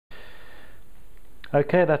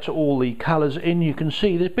Okay, that's all the colours in. You can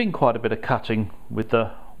see there's been quite a bit of cutting with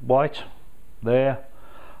the white there.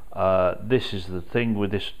 This is the thing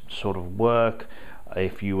with this sort of work.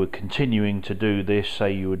 If you were continuing to do this,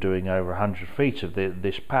 say you were doing over 100 feet of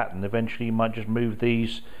this pattern, eventually you might just move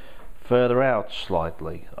these further out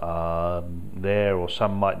slightly there, or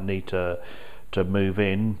some might need to move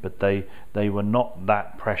in, but they were not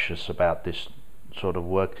that precious about this sort of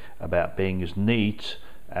work, about being as neat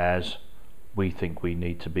as we think we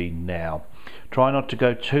need to be now. Try not to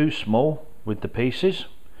go too small with the pieces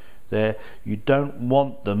there. You don't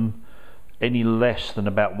want them any less than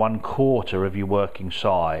about 1/4 of your working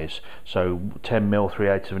size, so 10mm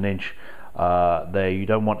 3/8 of an inch there. You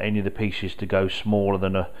don't want any of the pieces to go smaller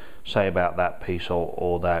than say about that piece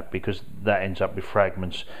or that, because that ends up with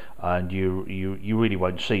fragments and you really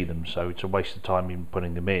won't see them, so it's a waste of time even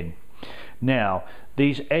putting them in. Now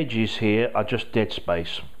these edges here are just dead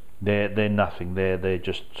space. They're nothing. They're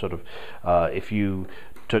just sort of if you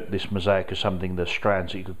took this mosaic or something, the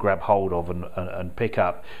strands that you could grab hold of and pick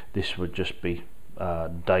up, this would just be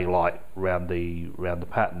daylight round the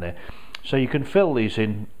pattern there. So you can fill these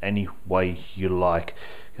in any way you like.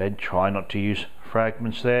 Okay, try not to use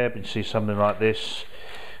fragments there, but you see something like this.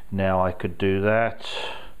 Now I could do that,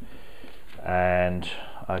 and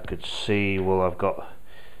I could see, well, I've got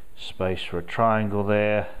space for a triangle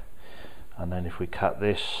there, and then if we cut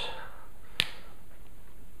this,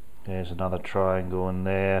 there's another triangle in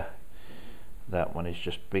there. That one is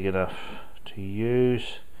just big enough to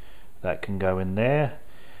use. That can go in there.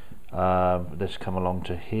 Let's come along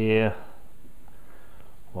to here.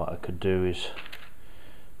 What I could do is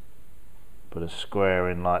put a square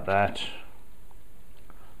in like that,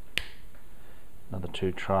 another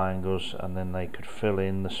 2 triangles, and then they could fill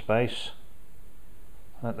in the space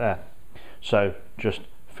like that. So just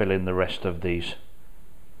fill in the rest of these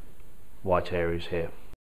white areas here.